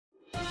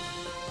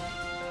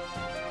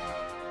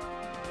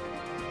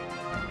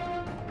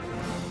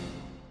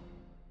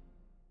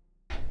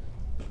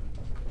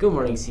Good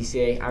morning,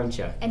 CCA. I'm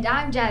Chuck. And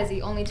I'm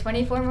Jazzy. Only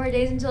 24 more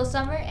days until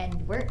summer,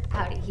 and we're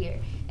out of here.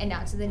 And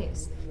now to the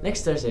news.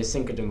 Next Thursday is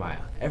Cinco de Mayo.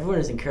 Everyone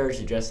is encouraged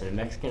to dress in a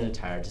Mexican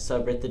attire to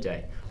celebrate the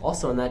day.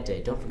 Also on that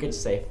day, don't forget to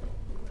say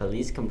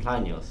Feliz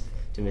Cumpleaños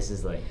to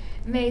Mrs. Lee.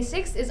 May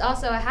 6th is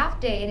also a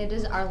half day, and it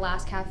is our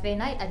last cafe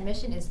night.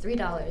 Admission is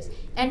 $3.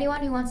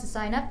 Anyone who wants to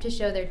sign up to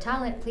show their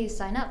talent, please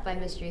sign up by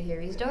Mr.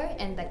 Hiri's door,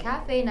 and the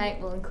cafe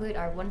night will include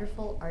our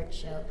wonderful art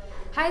show.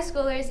 High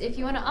schoolers, if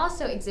you want to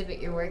also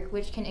exhibit your work,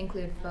 which can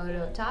include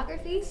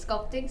photography,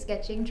 sculpting,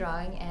 sketching,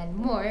 drawing, and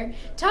more,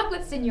 talk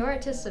with Senora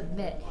to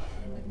submit.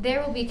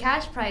 There will be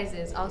cash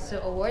prizes.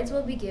 Also, awards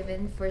will be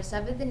given for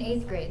 7th and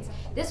 8th grades.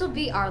 This will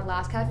be our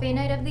last cafe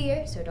night of the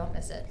year, so don't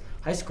miss it.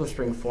 High School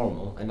Spring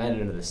Formal, a night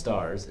under the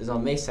stars, is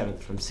on May 7th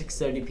from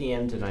 6:30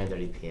 p.m. to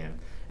 9:30 p.m.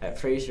 at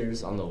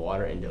Fraser's on the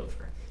Water in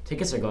Dover.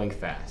 Tickets are going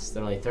fast.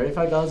 They're only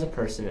 $35 a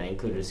person and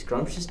include a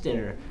scrumptious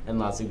dinner and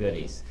lots of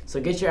goodies. So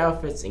get your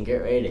outfits and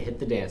get ready to hit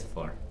the dance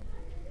floor.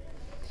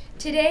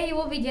 Today you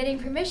will be getting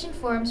permission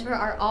forms for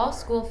our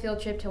all-school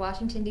field trip to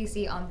Washington,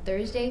 D.C. on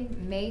Thursday,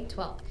 May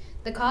 12th.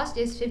 The cost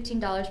is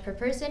 $15 per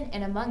person,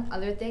 and among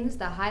other things,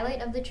 the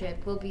highlight of the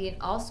trip will be an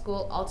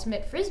all-school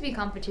ultimate frisbee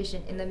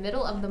competition in the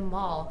middle of the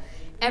mall.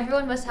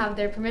 Everyone must have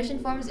their permission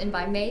forms in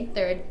by May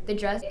 3rd.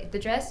 The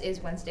dress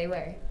is Wednesday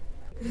wear.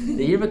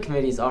 The yearbook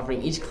committee is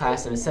offering each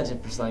class an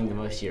incentive for selling the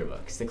most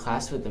yearbooks. The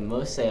class with the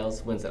most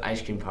sales wins an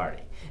ice cream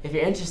party. If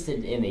you're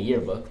interested in a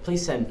yearbook,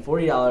 please send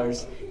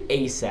 $40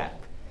 ASAP,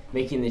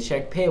 making the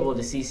check payable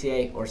to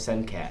CCA or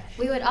send cash.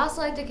 We would also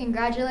like to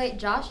congratulate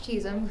Josh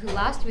Cheesem, who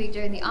last week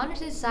during the Honor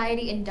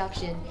Society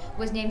induction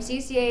was named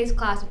CCA's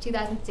Class of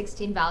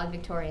 2016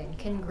 Valedictorian.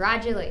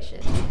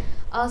 Congratulations.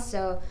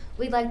 Also,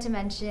 we'd like to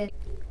mention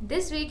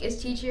this week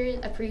is Teacher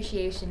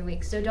Appreciation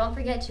Week, so don't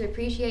forget to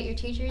appreciate your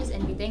teachers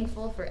and be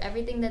thankful for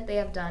everything that they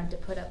have done to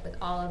put up with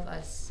all of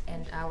us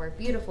and our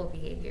beautiful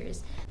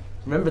behaviors.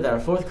 Remember that our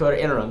fourth quarter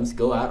interims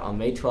go out on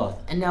May 12th.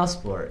 And now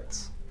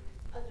sports.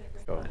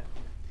 Go ahead.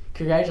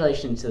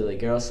 Congratulations to the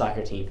girls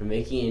soccer team for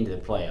making it into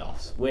the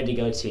playoffs. Way to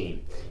go,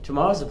 team.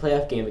 Tomorrow's the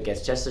playoff game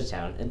against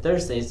Chestertown, and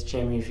Thursday is the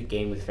championship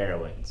game with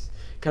Fairwinds.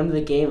 Come to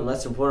the game and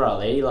let's support our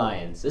Lady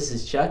Lions. This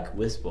is Chuck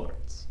with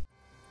sports.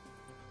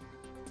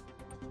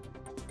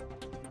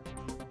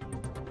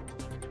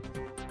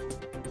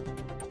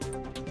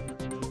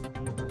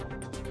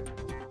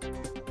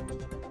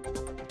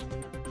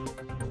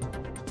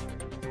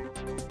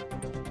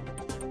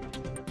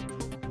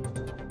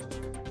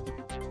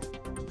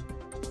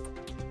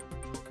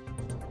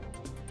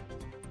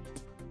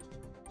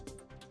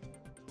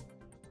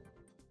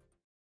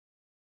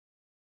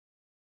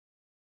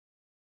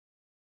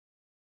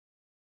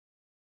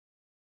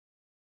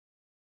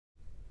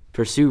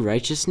 Pursue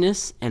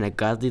righteousness and a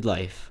godly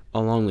life,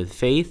 along with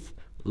faith,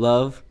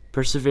 love,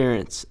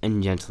 perseverance,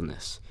 and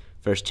gentleness.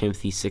 1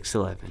 Timothy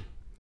 6:11.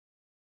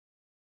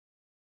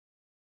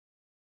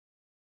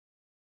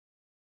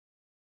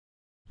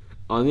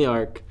 On the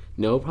ark,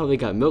 Noah probably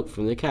got milk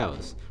from the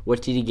cows.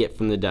 What did he get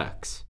from the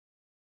ducks?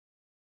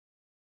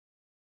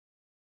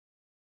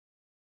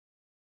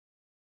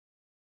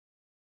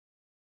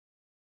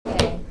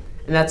 Okay.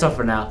 And that's all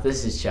for now.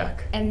 This is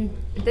Chuck. And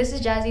this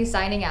is Jazzy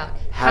signing out.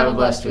 Have a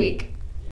blessed week.